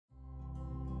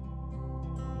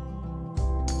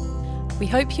We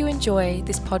hope you enjoy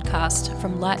this podcast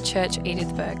from Light Church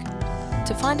Edithburgh.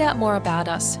 To find out more about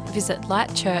us, visit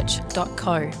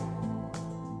lightchurch.co.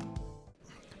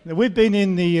 Now, we've been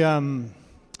in the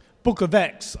Book of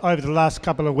Acts over the last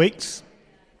couple of weeks,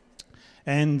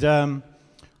 and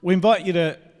we invite you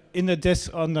to, in the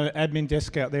desk on the admin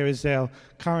desk out there is our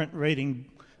current reading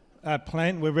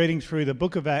plan. We're reading through the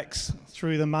Book of Acts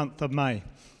through the month of May.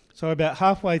 So about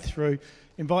halfway through,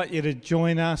 invite you to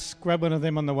join us, grab one of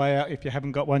them on the way out if you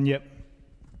haven't got one yet.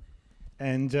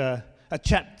 And a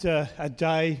chapter a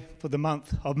day for the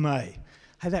month of May.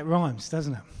 Hey, that rhymes,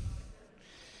 doesn't it?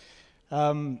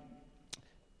 And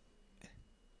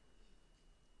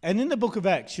in the Book of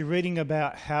Acts, you're reading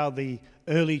about how the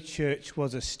early church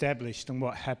was established and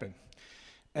what happened.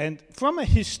 And from a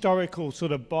historical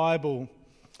sort of Bible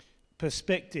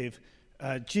perspective,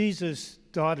 Jesus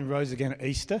died and rose again at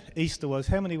Easter. Easter was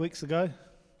how many weeks ago?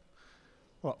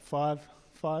 What, five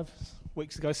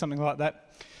weeks ago, something like that.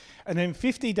 And then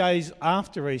 50 days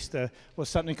after Easter was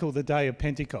something called the Day of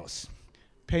Pentecost.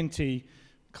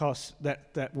 Pentecost,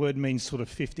 that word means sort of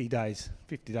 50 days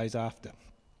after.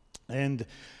 And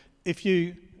if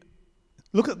you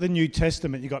look at the New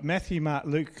Testament, you've got Matthew, Mark,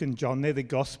 Luke and John, they're the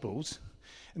Gospels,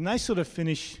 and they sort of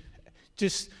finish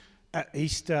just at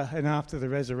Easter and after the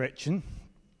resurrection.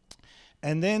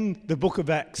 And then the Book of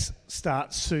Acts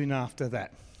starts soon after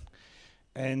that.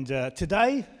 And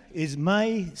today is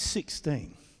May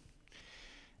 16.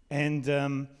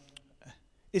 And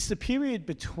it's the period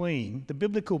between, the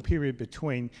biblical period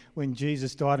between when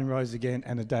Jesus died and rose again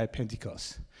and the Day of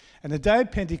Pentecost. And the Day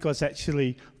of Pentecost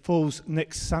actually falls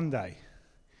next Sunday.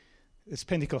 It's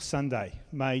Pentecost Sunday.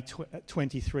 May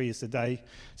 23 is the day,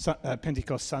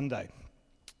 Pentecost Sunday.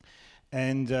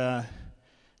 And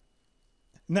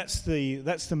that's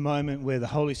the moment where the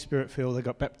Holy Spirit fell. They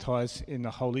got baptised in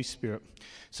the Holy Spirit.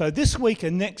 So this week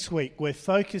and next week, we're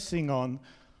focusing on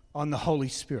the Holy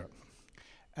Spirit.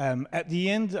 At the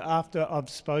end, after I've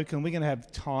spoken, we're going to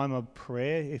have time of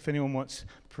prayer. If anyone wants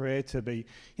prayer to be,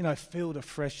 filled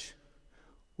afresh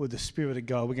with the Spirit of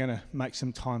God, we're going to make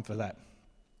some time for that.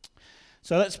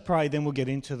 So let's pray, then we'll get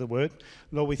into the Word.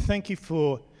 Lord, we thank you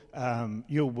for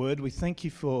your Word. We thank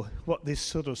you for what this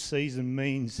sort of season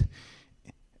means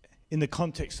in the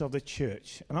context of the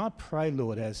church. And I pray,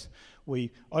 Lord, as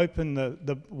we open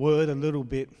the Word a little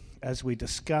bit, as we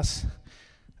discuss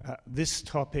this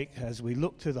topic, as we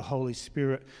look to the Holy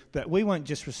Spirit, that we won't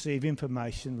just receive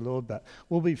information, Lord, but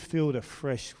we'll be filled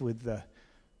afresh with the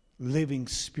living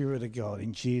Spirit of God.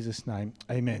 In Jesus' name,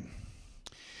 amen.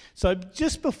 So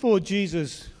just before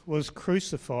Jesus was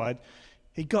crucified,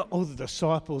 he got all the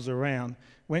disciples around,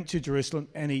 went to Jerusalem,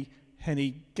 and he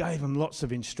gave them lots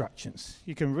of instructions.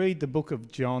 You can read the book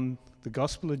of John, the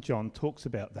Gospel of John talks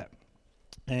about that.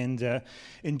 And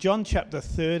in John chapter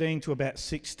 13 to about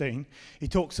 16, he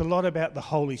talks a lot about the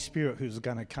Holy Spirit who's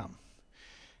going to come.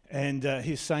 And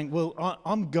he's saying, well,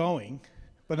 I'm going,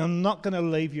 but I'm not going to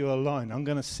leave you alone. I'm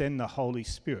going to send the Holy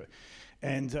Spirit.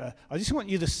 And I just want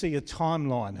you to see a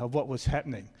timeline of what was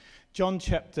happening. John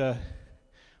chapter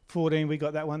 14, we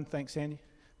got that one? Thanks, Andy.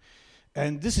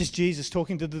 And this is Jesus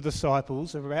talking to the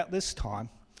disciples about this time,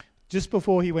 just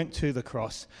before he went to the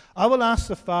cross. I will ask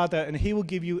the Father, and he will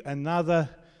give you another,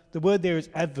 the word there is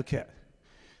advocate.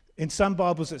 In some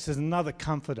Bibles it says another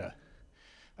comforter,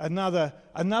 another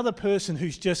person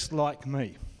who's just like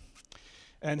me.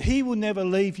 And he will never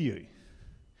leave you.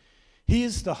 He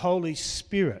is the Holy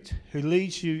Spirit who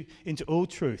leads you into all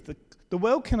truth. The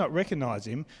world cannot recognize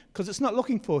him because it's not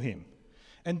looking for him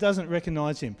and doesn't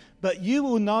recognize him. But you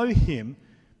will know him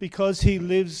because he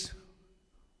lives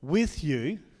with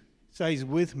you. So he's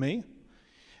with me.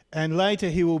 And later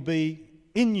he will be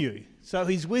in you. So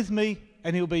he's with me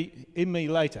and he'll be in me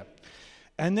later.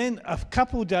 And then a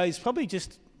couple of days, probably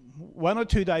just 1 or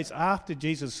 2 days after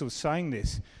Jesus was saying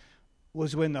this,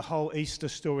 was when the whole Easter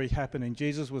story happened and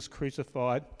Jesus was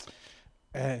crucified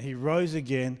and he rose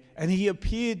again and he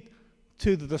appeared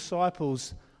to the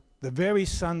disciples the very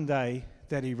Sunday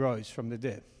that he rose from the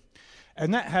dead.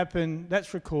 And that happened,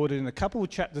 that's recorded in a couple of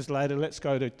chapters later. Let's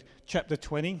go to chapter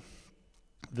 20,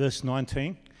 verse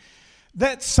 19.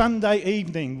 That Sunday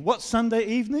evening, what Sunday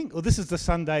evening? Well, this is the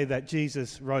Sunday that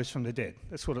Jesus rose from the dead.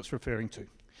 That's what it's referring to.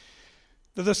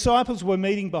 The disciples were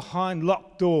meeting behind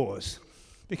locked doors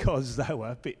because they were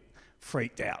a bit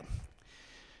freaked out.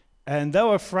 And they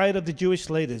were afraid of the Jewish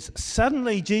leaders.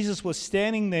 Suddenly, Jesus was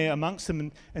standing there amongst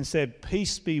them and said,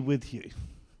 "Peace be with you."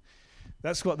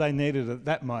 That's what they needed at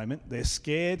that moment. They're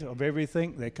scared of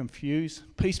everything. They're confused.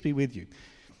 Peace be with you.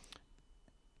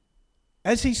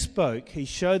 As he spoke, he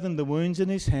showed them the wounds in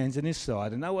his hands and his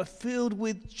side, and they were filled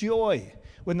with joy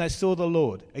when they saw the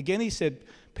Lord. Again he said,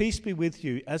 peace be with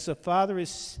you. As the Father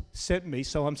has sent me,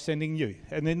 so I'm sending you.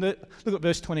 And then look at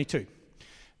verse 22.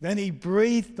 Then he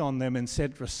breathed on them and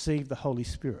said, receive the Holy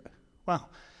Spirit. Wow.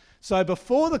 So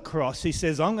before the cross, he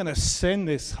says, I'm going to send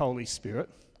this Holy Spirit.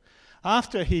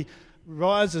 After he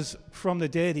rises from the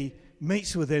dead, he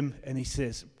meets with them and he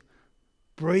says,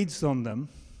 breathes on them,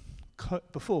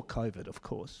 before COVID, of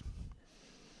course.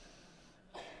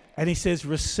 And he says,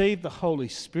 receive the Holy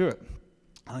Spirit.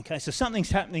 Okay, so something's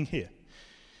happening here.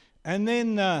 And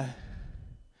then the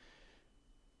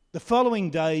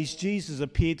following days, Jesus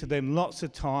appeared to them lots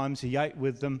of times. He ate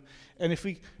with them. And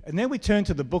then we turn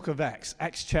to the book of Acts,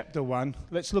 Acts chapter 1.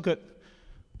 Let's look at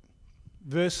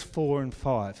verse 4 and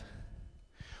 5.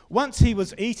 Once he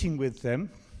was eating with them.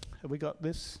 Have we got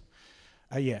this?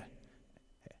 Yeah.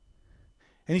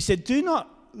 And he said, do not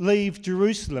leave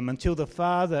Jerusalem until the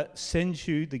Father sends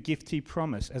you the gift he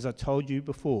promised, as I told you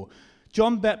before.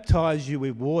 John baptized you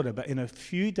with water, but in a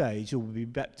few days you will be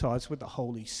baptized with the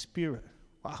Holy Spirit.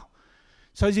 Wow.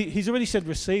 So he's already said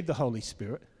receive the Holy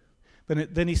Spirit,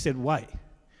 but then he said wait,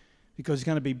 because he's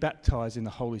going to be baptized in the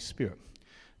Holy Spirit.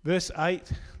 Verse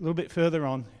 8, a little bit further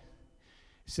on,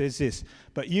 says this,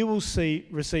 but you will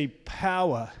receive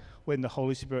power when the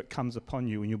Holy Spirit comes upon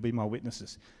you, and you'll be my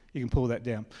witnesses. You can pull that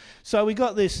down. So we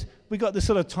got this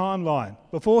sort of timeline.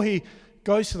 Before he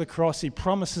goes to the cross, he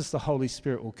promises the Holy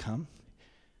Spirit will come.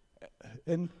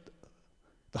 And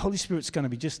the Holy Spirit's going to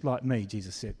be just like me,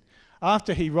 Jesus said.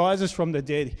 After he rises from the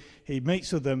dead, he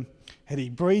meets with them and he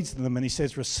breathes on them and he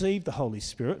says, receive the Holy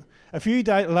Spirit. A few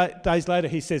days later,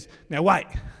 he says, now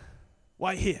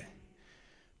wait here.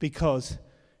 Because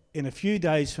in a few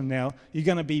days from now, you're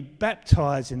going to be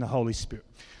baptized in the Holy Spirit.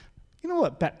 You know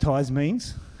what baptized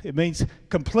means? It means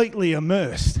completely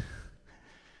immersed.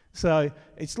 So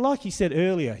it's like he said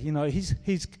earlier, you know, he's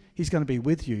going to be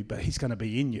with you, but he's going to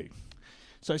be in you.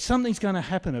 So something's going to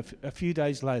happen a few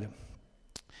days later.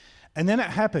 And then it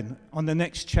happened on the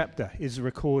next chapter is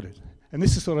recorded. And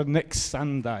this is sort of next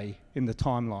Sunday in the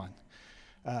timeline.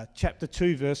 Chapter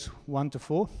 2, verse 1 to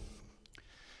 4.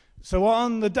 So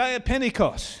on the day of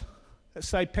Pentecost, let's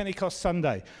say Pentecost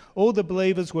Sunday, all the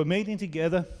believers were meeting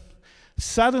together.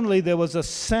 Suddenly there was a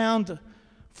sound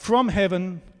from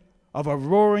heaven of a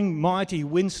roaring mighty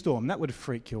windstorm. That would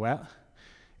freak you out.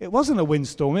 It wasn't a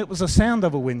windstorm, it was a sound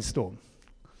of a windstorm.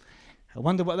 I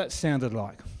wonder what that sounded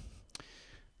like.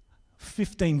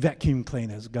 15 vacuum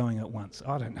cleaners going at once.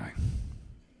 I don't know.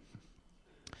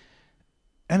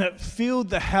 And it filled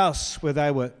the house where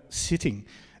they were sitting.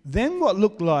 Then what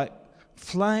looked like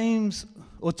flames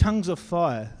or tongues of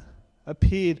fire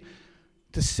appeared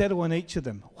to settle on each of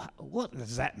them. What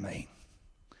does that mean?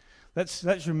 Let's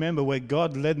remember where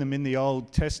God led them in the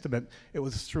Old Testament. It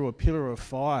was through a pillar of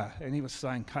fire, and he was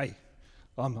saying, hey,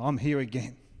 I'm here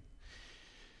again.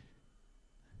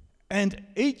 And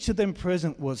each of them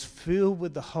present was filled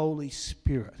with the Holy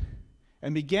Spirit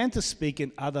and began to speak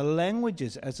in other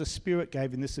languages as the Spirit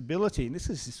gave him this ability. And this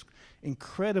is this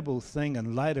incredible thing,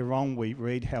 and later on we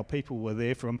read how people were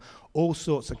there from all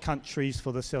sorts of countries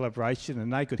for the celebration,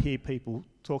 and they could hear people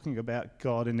talking about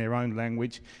God in their own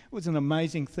language. It was an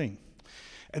amazing thing.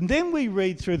 And then we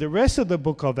read through the rest of the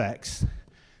book of Acts,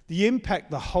 the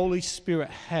impact the Holy Spirit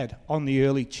had on the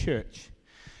early church.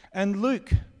 And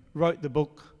Luke wrote the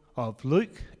book of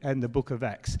Luke and the book of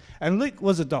Acts. And Luke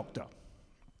was a doctor,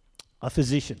 a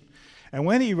physician. And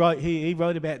when he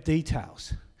wrote about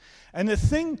details. And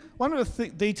one of the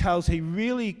details he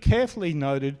really carefully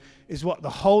noted is what the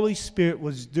Holy Spirit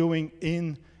was doing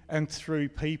in and through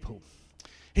people.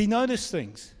 He noticed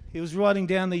things. He was writing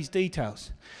down these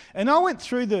details. And I went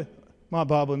through my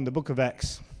Bible in the book of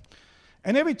Acts.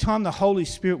 And every time the Holy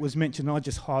Spirit was mentioned, I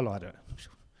just highlighted it.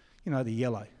 You know, the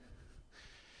yellow.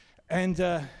 And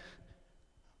tell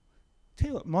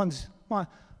you what,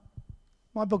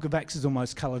 my book of Acts is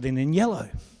almost coloured in yellow.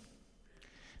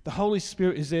 The Holy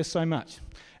Spirit is there so much.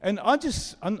 And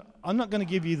I'm not going to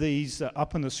give you these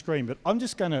up on the screen, but I'm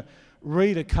just going to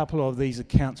read a couple of these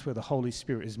accounts where the Holy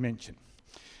Spirit is mentioned.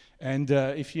 And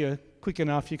if you're quick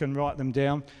enough, you can write them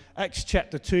down. Acts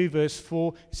chapter 2, verse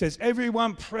 4, it says,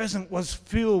 everyone present was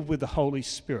filled with the Holy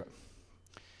Spirit.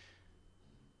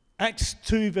 Acts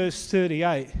 2, verse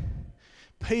 38,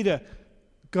 Peter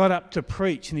got up to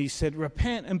preach and he said,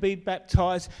 repent and be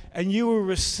baptized and you will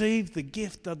receive the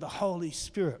gift of the Holy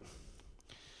Spirit.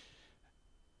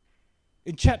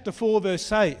 In chapter 4,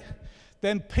 verse 8,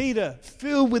 then Peter,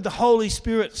 filled with the Holy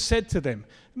Spirit, said to them,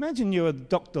 imagine you're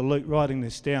Dr. Luke writing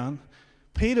this down.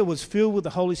 Peter was filled with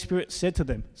the Holy Spirit, said to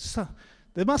them, so,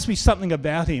 there must be something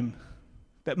about him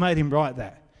that made him write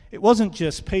that. It wasn't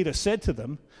just Peter said to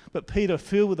them, but Peter,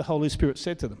 filled with the Holy Spirit,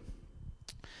 said to them.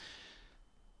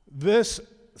 Verse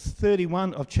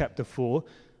 31 of chapter 4,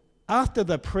 after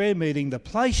the prayer meeting, the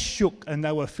place shook and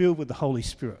they were filled with the Holy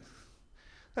Spirit.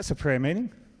 That's a prayer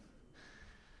meeting.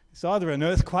 It's either an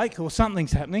earthquake or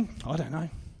something's happening. I don't know.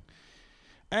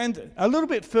 And a little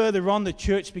bit further on, the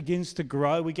church begins to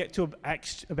grow. We get to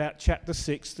Acts about chapter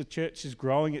 6. The church is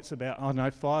growing. It's about,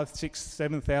 5, 6,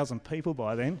 7,000 people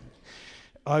by then,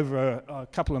 over a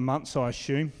couple of months, I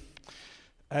assume.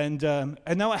 And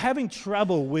they were having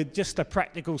trouble with just the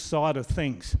practical side of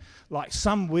things. Like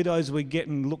some widows were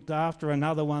getting looked after and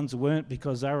other ones weren't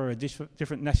because they were a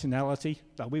different nationality.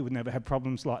 So we would never have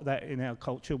problems like that in our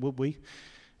culture, would we?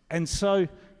 And so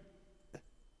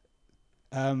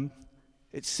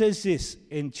it says this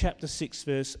in chapter 6,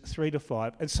 verse 3 to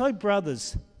 5. And so,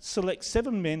 brothers, select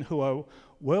 7 men who are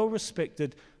well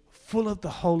respected, full of the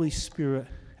Holy Spirit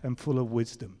and full of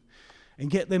wisdom, and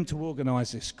get them to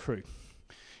organise this crew.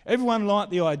 Everyone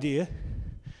liked the idea,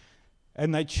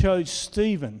 and they chose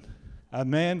Stephen, a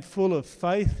man full of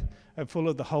faith and full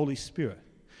of the Holy Spirit.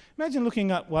 Imagine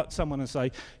looking up what someone and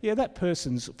say, yeah, that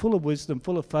person's full of wisdom,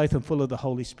 full of faith and full of the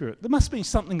Holy Spirit. There must be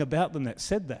something about them that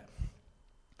said that.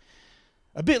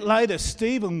 A bit later,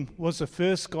 Stephen was the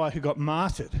first guy who got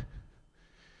martyred.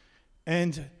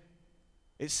 And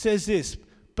it says this,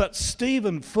 but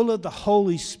Stephen, full of the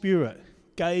Holy Spirit,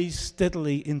 gazed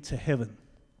steadily into heaven.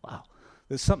 Wow,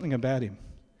 there's something about him.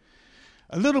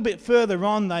 A little bit further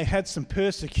on, they had some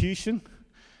persecution.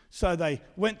 So they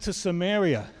went to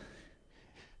Samaria.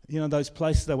 You know, those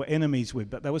places they were enemies with,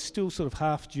 but they were still sort of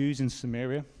half Jews in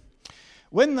Samaria.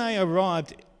 When they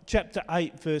arrived, chapter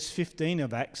 8, verse 15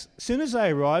 of Acts, as soon as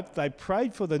they arrived, they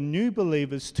prayed for the new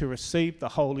believers to receive the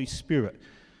Holy Spirit.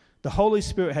 The Holy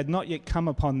Spirit had not yet come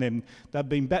upon them. They'd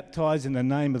been baptized in the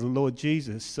name of the Lord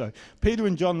Jesus. So Peter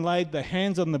and John laid their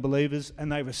hands on the believers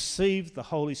and they received the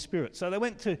Holy Spirit. So they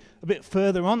went to a bit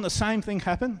further on. The same thing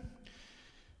happened.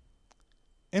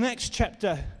 In Acts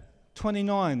chapter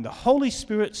 29, the Holy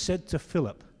Spirit said to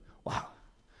Philip, wow,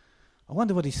 I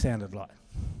wonder what he sounded like.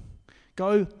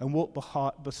 Go and walk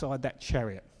beside that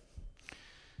chariot.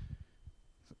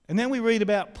 And then we read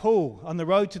about Paul on the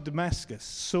road to Damascus.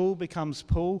 Saul becomes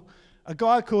Paul. A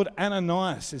guy called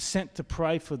Ananias is sent to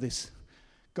pray for this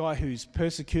guy who's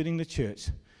persecuting the church.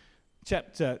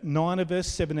 Chapter 9 of verse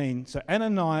 17. So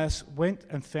Ananias went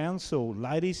and found Saul,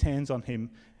 laid his hands on him.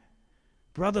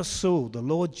 Brother Saul, the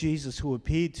Lord Jesus who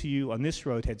appeared to you on this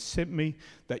road had sent me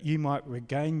that you might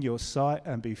regain your sight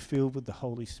and be filled with the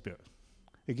Holy Spirit.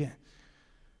 Again.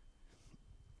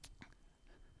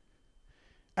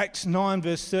 Acts 9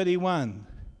 verse 31,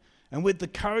 and with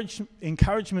the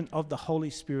encouragement of the Holy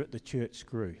Spirit, the church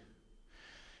grew.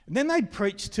 And then they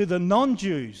preached to the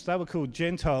non-Jews. They were called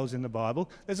Gentiles in the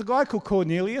Bible. There's a guy called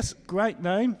Cornelius, great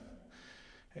name.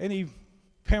 Any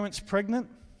parents pregnant?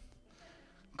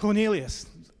 Cornelius,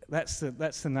 that's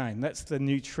the name. That's the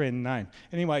new trend name.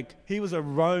 Anyway, he was a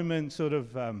Roman sort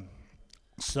of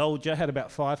soldier, had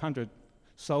about 500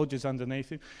 soldiers underneath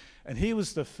him, and he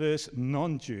was the first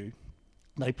non-Jew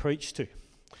they preached to.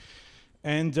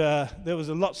 And there was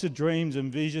lots of dreams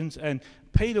and visions, and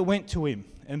Peter went to him.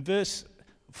 And verse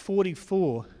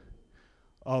 44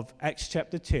 of Acts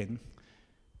chapter 10,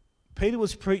 Peter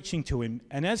was preaching to him,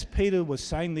 and as Peter was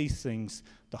saying these things,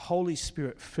 the Holy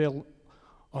Spirit fell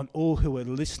on all who were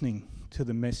listening to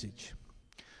the message.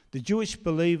 The Jewish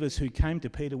believers who came to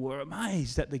Peter were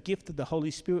amazed that the gift of the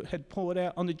Holy Spirit had poured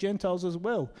out on the Gentiles as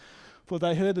well, for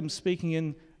they heard them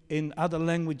speaking in other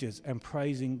languages and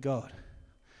praising God.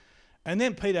 And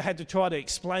then Peter had to try to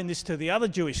explain this to the other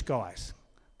Jewish guys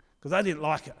because they didn't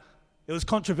like it. It was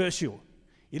controversial.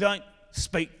 You don't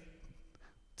speak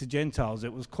to Gentiles.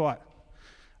 It was quite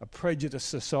a prejudiced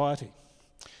society.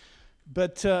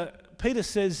 But Peter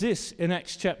says this in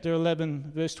Acts chapter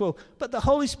 11, verse 12, but the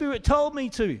Holy Spirit told me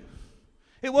to.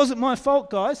 It wasn't my fault,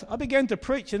 guys. I began to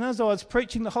preach, and as I was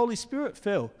preaching, the Holy Spirit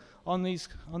fell on these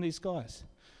guys.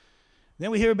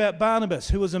 Then we hear about Barnabas,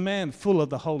 who was a man full of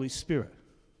the Holy Spirit.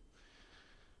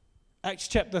 Acts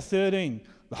chapter 13,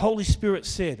 the Holy Spirit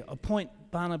said, appoint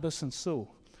Barnabas and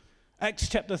Saul. Acts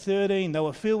chapter 13, they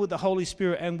were filled with the Holy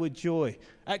Spirit and with joy.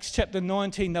 Acts chapter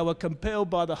 19, they were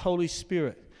compelled by the Holy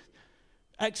Spirit.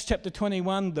 Acts chapter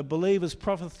 21, the believers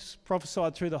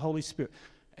prophesied through the Holy Spirit.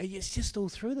 It's just all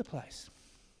through the place.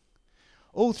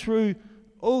 All through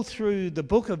the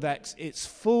book of Acts, it's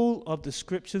full of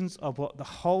descriptions of what the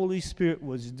Holy Spirit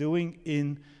was doing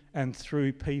in and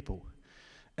through people.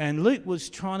 And Luke was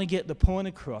trying to get the point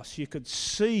across. You could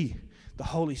see the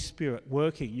Holy Spirit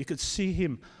working. You could see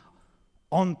him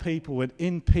on people and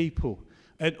in people.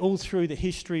 and all through the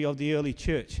history of the early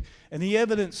church. And the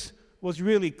evidence was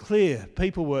really clear.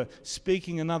 People were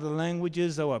speaking in other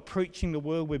languages. They were preaching the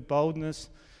word with boldness.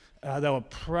 They were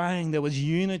praying. There was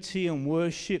unity and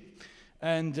worship.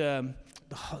 And the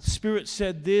Spirit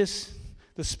said this.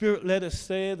 The Spirit led us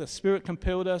there. The Spirit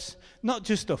compelled us. Not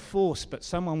just a force, but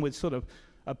someone with sort of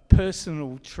a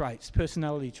personality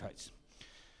traits.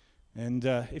 And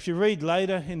if you read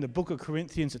later in the book of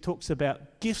Corinthians, it talks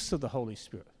about gifts of the Holy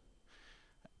Spirit.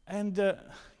 And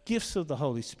gifts of the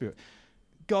Holy Spirit.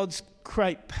 God's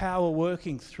great power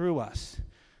working through us.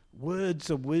 Words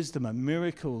of wisdom and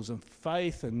miracles and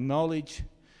faith and knowledge,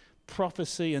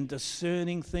 prophecy and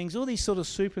discerning things, all these sort of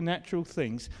supernatural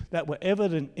things that were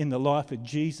evident in the life of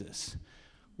Jesus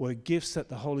were gifts that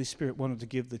the Holy Spirit wanted to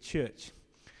give the church.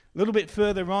 A little bit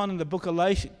further on in the book of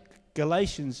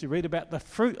Galatians, you read about the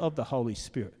fruit of the Holy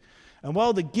Spirit. And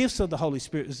while the gifts of the Holy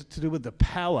Spirit is to do with the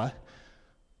power,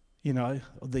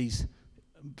 of these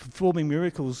performing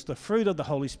miracles, the fruit of the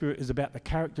Holy Spirit is about the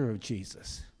character of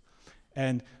Jesus.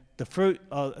 And the fruit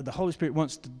of the Holy Spirit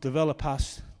wants to develop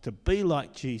us to be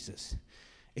like Jesus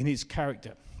in his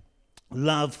character.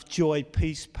 Love, joy,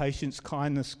 peace, patience,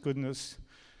 kindness, goodness,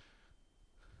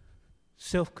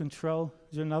 self-control.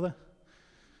 Is there another?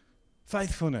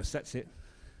 Faithfulness, that's it.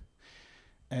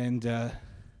 And the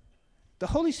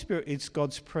Holy Spirit is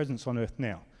God's presence on earth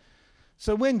now.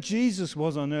 So when Jesus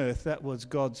was on earth, that was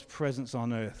God's presence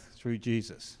on earth through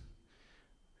Jesus.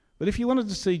 But if you wanted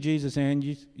to see Jesus, and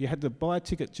you had to buy a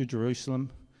ticket to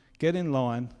Jerusalem, get in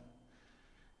line,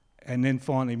 and then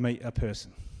finally meet a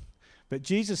person. But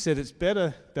Jesus said, it's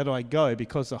better that I go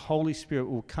because the Holy Spirit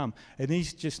will come. And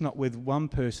he's just not with one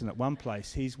person at one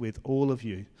place. He's with all of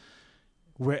you,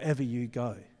 wherever you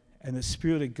go. And the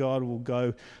Spirit of God will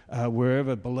go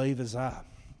wherever believers are.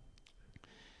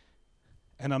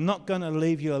 And I'm not going to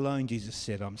leave you alone, Jesus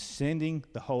said. I'm sending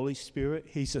the Holy Spirit.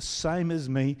 He's the same as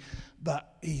me,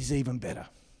 but he's even better.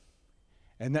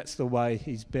 And that's the way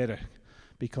he's better,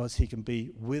 because he can be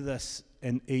with us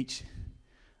and each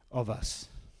of us.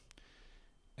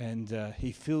 And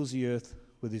he fills the earth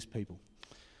with his people.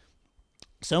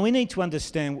 So we need to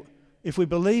understand, if we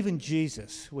believe in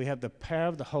Jesus, we have the power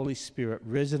of the Holy Spirit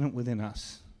resident within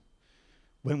us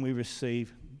when we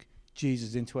receive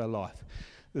Jesus into our life.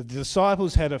 The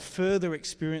disciples had a further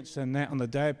experience than that on the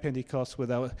day of Pentecost, where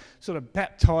they were sort of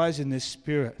baptized in this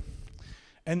Spirit.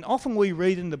 And often we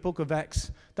read in the book of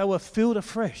Acts, they were filled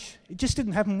afresh. It just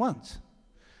didn't happen once.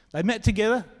 They met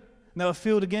together, and they were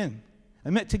filled again.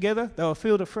 They met together, they were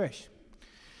filled afresh.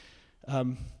 Got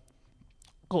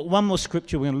one more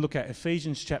scripture we're going to look at,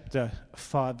 Ephesians chapter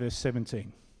 5, verse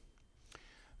 17.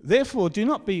 Therefore, do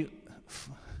not be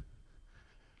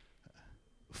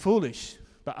foolish,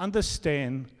 but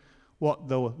understand what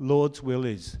the Lord's will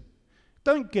is.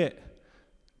 Don't get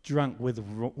drunk with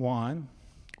wine,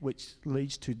 which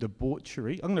leads to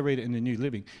debauchery. I'm going to read it in the New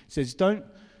Living. It says, don't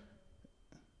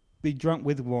be drunk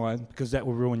with wine, because that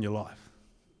will ruin your life.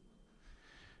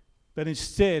 But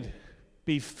instead,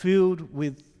 be filled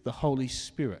with the Holy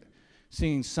Spirit,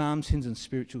 singing psalms, hymns, and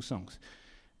spiritual songs.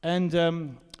 And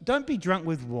don't be drunk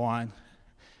with wine.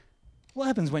 What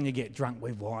happens when you get drunk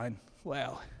with wine?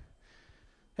 Well,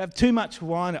 have too much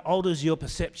wine, it alters your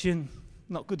perception,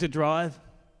 not good to drive.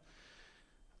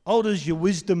 Alters your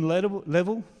wisdom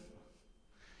level.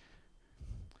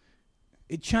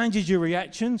 It changes your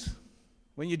reactions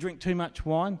when you drink too much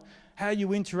wine. How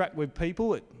you interact with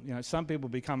people. Some people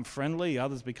become friendly,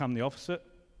 others become the opposite.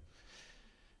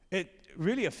 It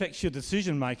really affects your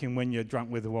decision making when you're drunk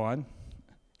with wine.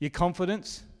 Your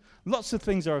confidence. Lots of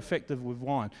things are affected with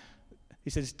wine. He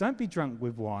says, don't be drunk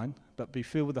with wine, but be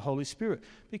filled with the Holy Spirit,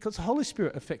 because the Holy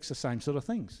Spirit affects the same sort of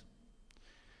things.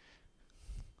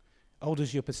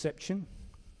 Alters your perception,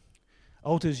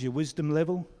 alters your wisdom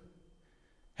level,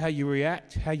 how you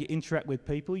react, how you interact with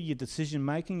people, your decision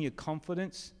making, your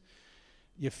confidence,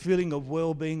 your feeling of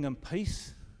well-being and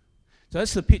peace. So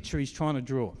that's the picture he's trying to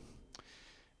draw.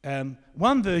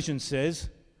 One version says,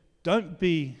 don't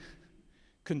be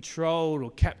controlled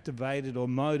or captivated or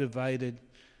motivated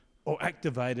or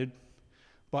activated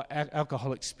by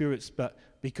alcoholic spirits, but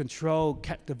be controlled,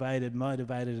 captivated,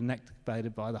 motivated, and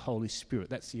activated by the Holy Spirit.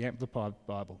 That's the Amplified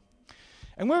Bible.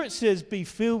 And where it says, be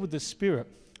filled with the Spirit,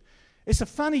 it's a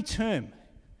funny term.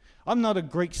 I'm not a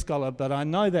Greek scholar, but I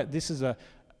know that this is a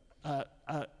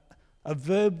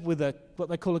verb with what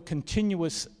they call a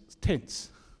continuous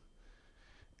tense.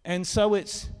 And so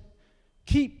it's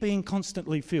keep being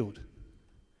constantly filled.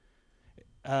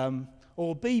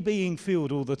 Or be being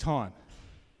filled all the time.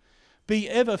 Be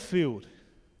ever filled.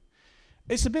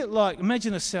 It's a bit like,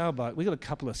 imagine a sailboat. We've got a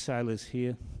couple of sailors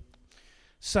here.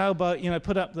 sailboat,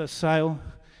 put up the sail,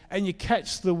 and you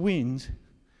catch the wind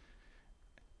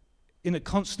in a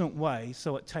constant way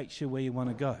so it takes you where you want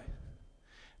to go.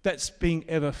 That's being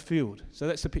ever filled. So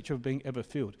that's the picture of being ever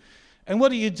filled. And what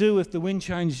do you do if the wind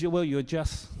changes? Well, you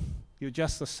adjust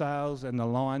the sails and the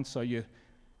line so you're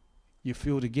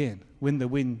filled again. When the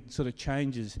wind sort of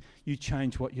changes, you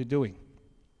change what you're doing.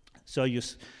 So your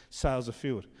sails are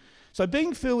filled. So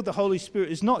being filled with the Holy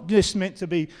Spirit is not just meant to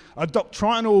be a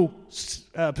doctrinal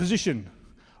position.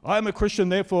 I am a Christian,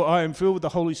 therefore I am filled with the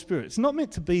Holy Spirit. It's not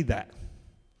meant to be that.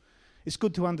 It's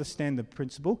good to understand the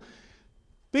principle.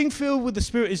 Being filled with the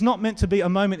Spirit is not meant to be a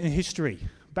moment in history.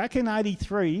 Back in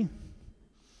 83,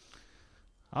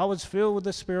 I was filled with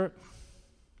the Spirit.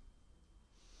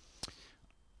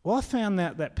 Well, I found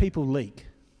out that people leak.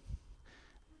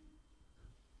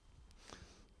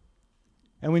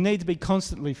 And we need to be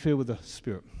constantly filled with the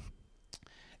Spirit.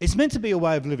 It's meant to be a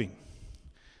way of living.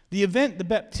 The event, the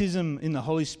baptism in the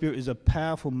Holy Spirit, is a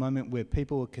powerful moment where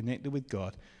people are connected with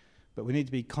God, but we need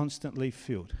to be constantly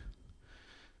filled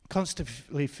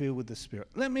with the Spirit.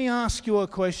 Let me ask you a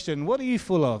question. What are you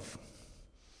full of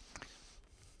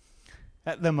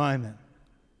at the moment?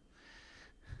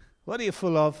 What are you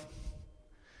full of?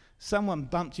 Someone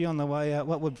bumped you on the way out.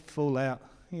 What would fall out?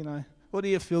 What are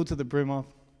you filled to the brim of?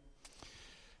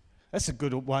 That's a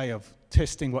good way of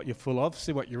testing what you're full of.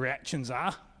 See what your reactions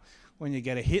are when you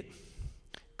get a hit.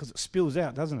 Because it spills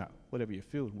out, doesn't it? Whatever you're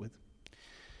filled with.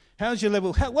 How's your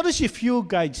level? What does your fuel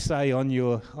gauge say on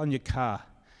your car,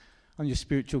 on your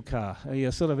spiritual car? Are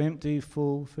you sort of empty,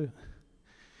 full?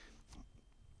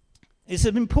 It's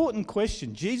an important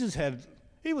question. Jesus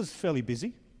he was fairly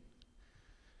busy.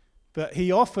 But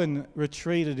he often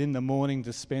retreated in the morning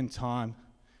to spend time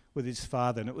with his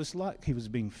Father. And it was like he was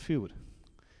being filled.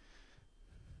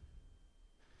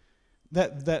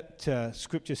 That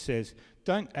scripture says,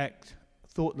 don't act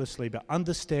thoughtlessly, but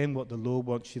understand what the Lord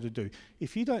wants you to do.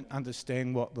 If you don't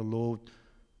understand what the Lord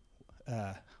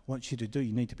wants you to do,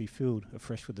 you need to be filled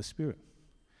afresh with the Spirit.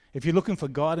 If you're looking for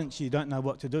guidance, you don't know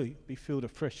what to do, be filled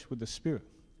afresh with the Spirit.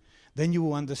 Then you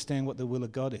will understand what the will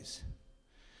of God is.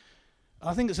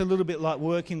 I think it's a little bit like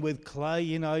working with clay,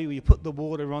 you put the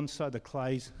water on so the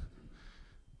clay's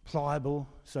pliable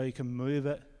so you can move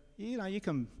it. You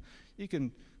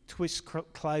can twist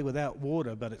clay without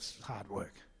water, but it's hard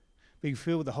work. Being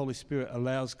filled with the Holy Spirit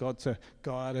allows God to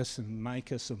guide us and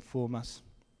make us and form us.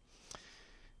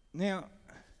 Now,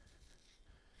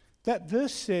 that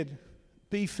verse said,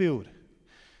 be filled.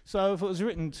 So if it was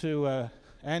written to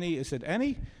Annie, it said,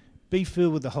 Annie, be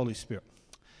filled with the Holy Spirit.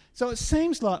 So it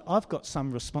seems like I've got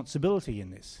some responsibility in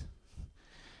this.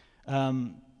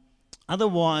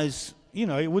 Otherwise,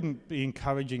 it wouldn't be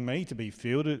encouraging me to be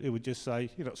filled. It would just say,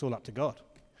 it's all up to God.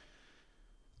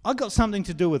 I've got something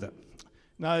to do with it.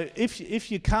 Now, if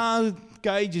your car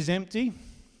gauge is empty,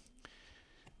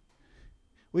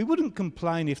 we wouldn't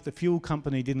complain if the fuel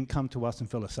company didn't come to us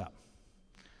and fill us up.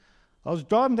 I was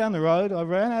driving down the road, I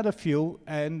ran out of fuel,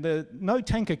 and no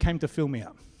tanker came to fill me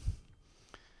up.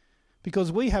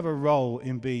 Because we have a role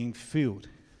in being filled.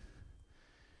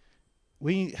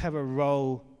 We have a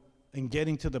role in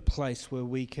getting to the place where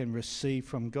we can receive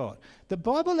from God. The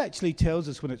Bible actually tells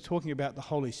us when it's talking about the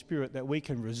Holy Spirit that we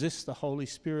can resist the Holy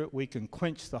Spirit, we can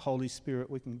quench the Holy Spirit,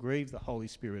 we can grieve the Holy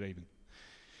Spirit even.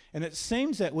 And it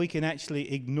seems that we can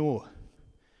actually ignore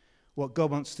what God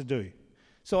wants to do.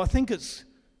 So I think it's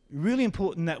really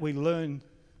important that we learn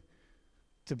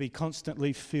to be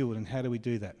constantly filled. And how do we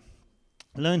do that?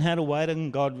 Learn how to wait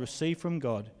on God, receive from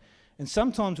God. And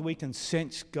sometimes we can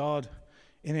sense God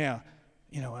in our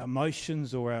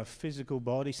emotions or our physical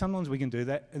body. Sometimes we can do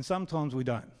that, and sometimes we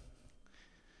don't.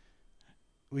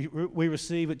 We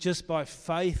receive it just by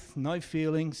faith, no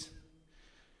feelings.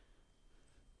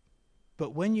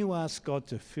 But when you ask God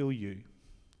to fill you,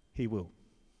 He will.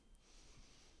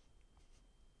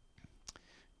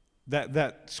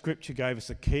 That scripture gave us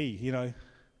a key,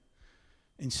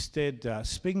 Instead,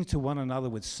 speaking to one another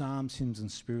with psalms, hymns,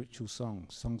 and spiritual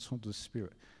songs from the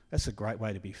Spirit. That's a great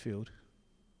way to be filled.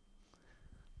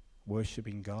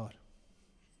 Worshipping God,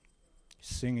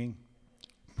 singing,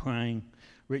 praying,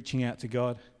 reaching out to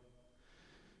God.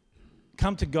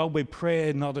 Come to God with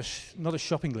prayer, not a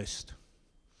shopping list.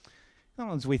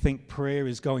 Sometimes we think prayer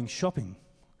is going shopping.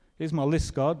 Here's my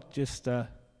list, God. Just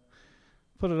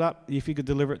put it up if you could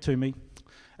deliver it to me.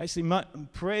 Actually,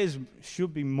 prayers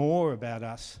should be more about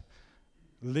us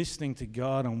listening to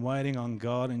God and waiting on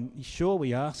God. And sure,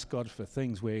 we ask God for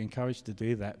things. We're encouraged to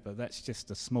do that, but that's just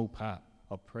a small part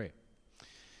of prayer.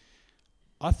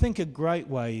 I think a great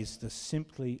way is to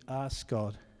simply ask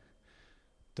God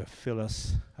to fill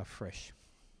us afresh.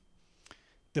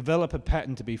 develop a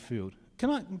pattern to be filled.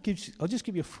 I'll just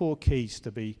give you 4 keys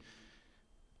to be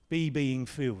being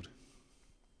filled.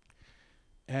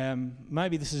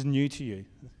 Maybe this is new to you.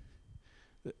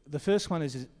 The first one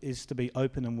is to be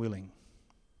open and willing.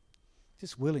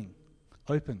 Just willing,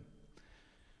 open.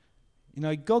 You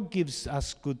know, God gives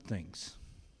us good things.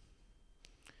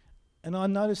 And I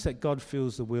noticed that God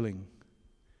fills the willing.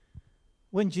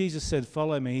 When Jesus said,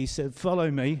 "Follow me," he said,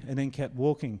 "Follow me," and then kept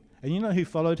walking. And you know who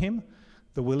followed him?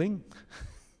 The willing.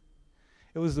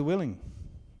 It was the willing.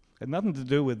 It had nothing to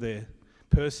do with their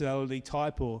personality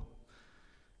type or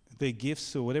their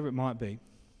gifts or whatever it might be.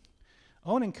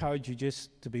 I want to encourage you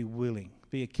just to be willing,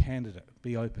 be a candidate,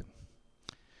 be open.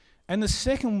 And the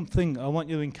second thing I want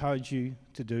to encourage you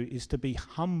to do is to be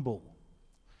humble.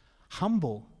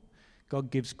 Humble.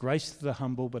 God gives grace to the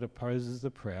humble but opposes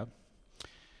the proud.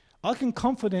 I can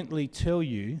confidently tell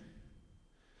you,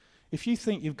 if you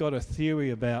think you've got a theory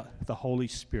about the Holy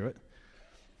Spirit,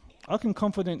 I can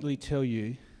confidently tell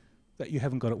you that you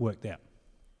haven't got it worked out.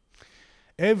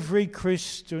 Every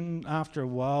Christian, after a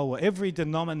while, or every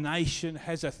denomination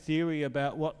has a theory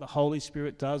about what the Holy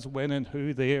Spirit does, when and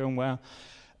who, there and where.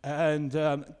 And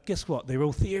guess what? They're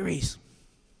all theories.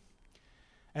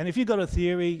 And if you've got a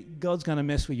theory, God's going to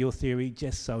mess with your theory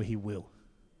just so he will.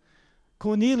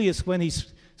 Cornelius, when he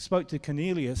spoke to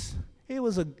Cornelius, he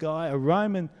was a guy, a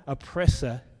Roman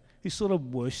oppressor, who sort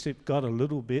of worshipped God a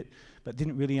little bit, but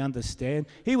didn't really understand.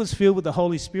 He was filled with the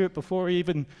Holy Spirit before he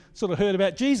even sort of heard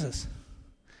about Jesus,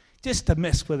 just to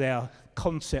mess with our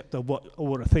concept of what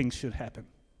order things should happen.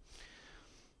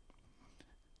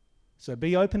 So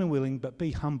be open and willing, but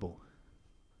be humble.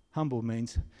 Humble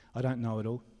means, I don't know it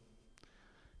all.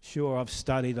 Sure, I've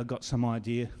studied, I've got some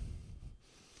idea.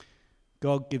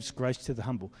 God gives grace to the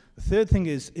humble. The third thing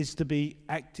is to be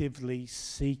actively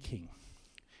seeking.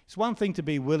 It's one thing to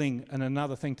be willing and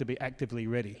another thing to be actively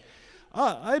ready.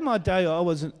 In my day, I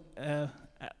was an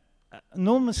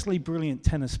enormously brilliant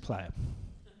tennis player.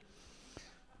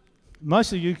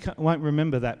 Most of you won't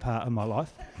remember that part of my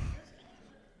life.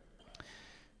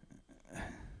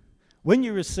 When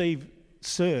you receive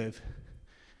serve,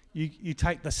 you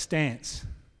take the stance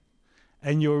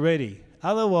and you're ready.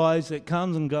 Otherwise, it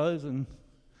comes and goes, and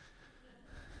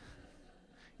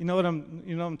you know what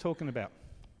I'm talking about.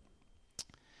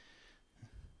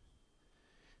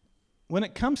 When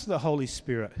it comes to the Holy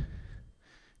Spirit,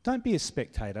 don't be a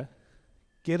spectator.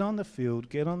 Get on the field,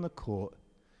 get on the court,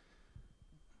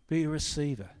 be a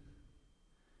receiver.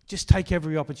 Just take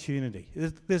every opportunity.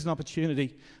 There's an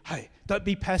opportunity. Hey, don't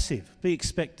be passive. Be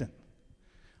expectant.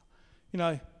 You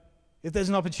know, if there's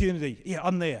an opportunity, yeah,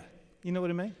 I'm there. You know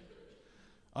what I mean?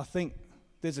 I think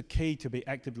there's a key to be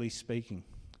actively speaking.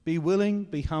 Be willing,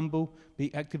 be humble,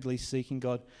 be actively seeking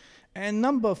God. And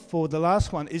number 4, the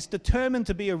last one, is determined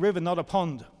to be a river, not a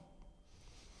pond.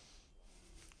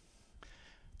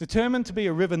 Determined to be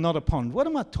a river, not a pond. What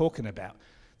am I talking about?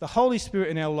 The Holy Spirit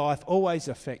in our life always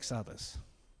affects others.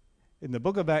 In the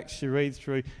book of Acts, you read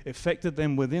through, it affected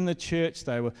them within the church.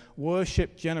 They were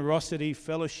worship, generosity,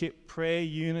 fellowship, prayer,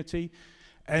 unity.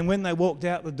 And when they walked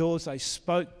out the doors, they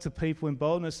spoke to people in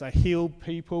boldness. They healed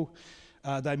people.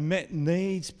 They met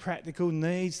needs, practical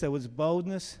needs. There was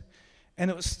boldness.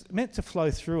 And it was meant to flow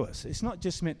through us. It's not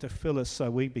just meant to fill us so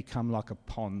we become like a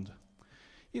pond.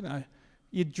 You know,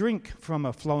 you drink from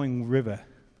a flowing river.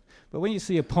 But when you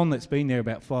see a pond that's been there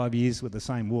about 5 years with the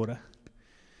same water,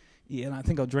 yeah, and I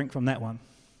think I'll drink from that one.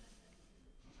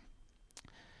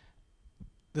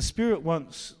 The Spirit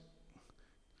wants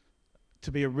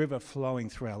to be a river flowing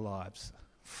through our lives.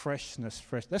 Freshness,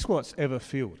 fresh. That's what's ever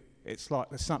filled. It's like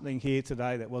there's something here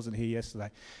today that wasn't here yesterday.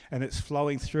 And it's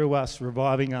flowing through us,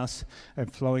 reviving us,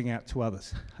 and flowing out to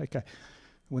others. Okay.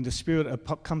 When the Spirit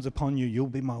comes upon you, you'll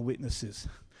be my witnesses.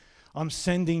 I'm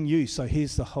sending you, so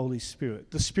here's the Holy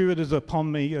Spirit. The Spirit is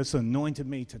upon me, has anointed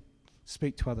me to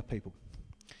speak to other people.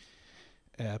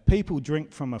 People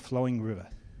drink from a flowing river.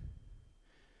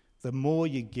 The more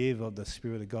you give of the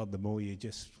Spirit of God, the more you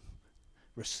just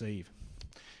receive.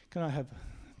 Can I have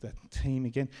the team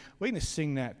again? We're going to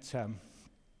sing that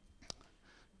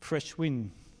Fresh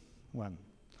Wind one,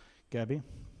 Gabby.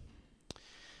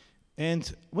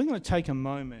 And we're going to take a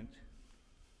moment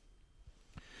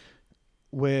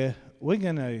where we're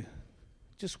going to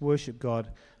just worship God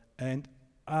and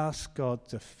ask God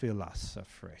to fill us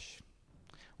afresh.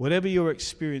 Whatever your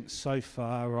experience so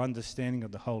far or understanding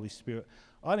of the Holy Spirit,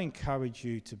 I'd encourage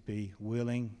you to be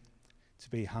willing, to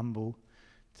be humble,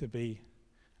 to be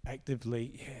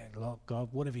actively, Lord God,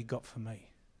 what have you got for me?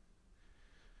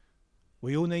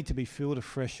 We all need to be filled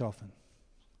afresh often.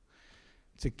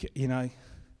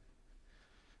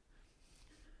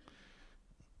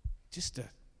 Just to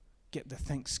get the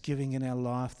thanksgiving in our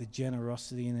life, the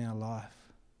generosity in our life,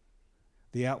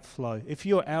 the outflow. If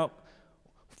your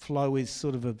outflow is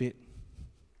sort of a bit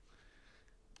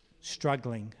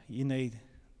struggling, you need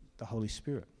the Holy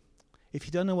Spirit. If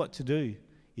you don't know what to do,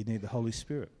 you need the Holy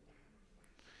Spirit.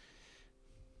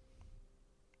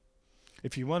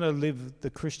 If you want to live the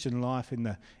Christian life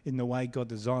in the way God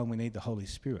designed, we need the Holy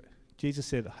Spirit. Jesus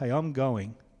said, hey, I'm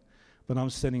going, but I'm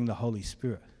sending the Holy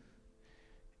Spirit.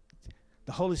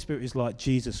 The Holy Spirit is like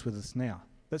Jesus with us now.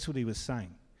 That's what he was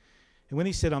saying. And when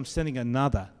he said, I'm sending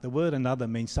another, the word another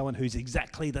means someone who's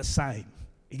exactly the same.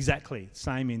 Exactly.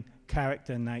 Same in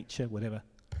character, nature, whatever.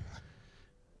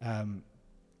 Can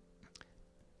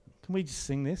we just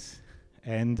sing this?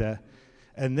 And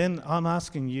then I'm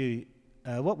asking you,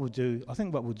 what we'll do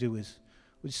is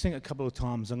we'll just sing it a couple of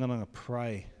times. I'm going to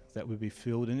pray that we be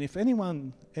filled. And if any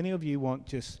of you want,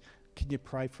 just can you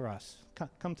pray for us?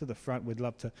 Come to the front. We'd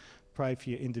love to pray for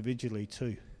you individually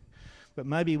too. But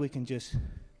maybe we can just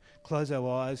close our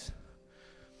eyes.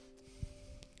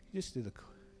 Just do the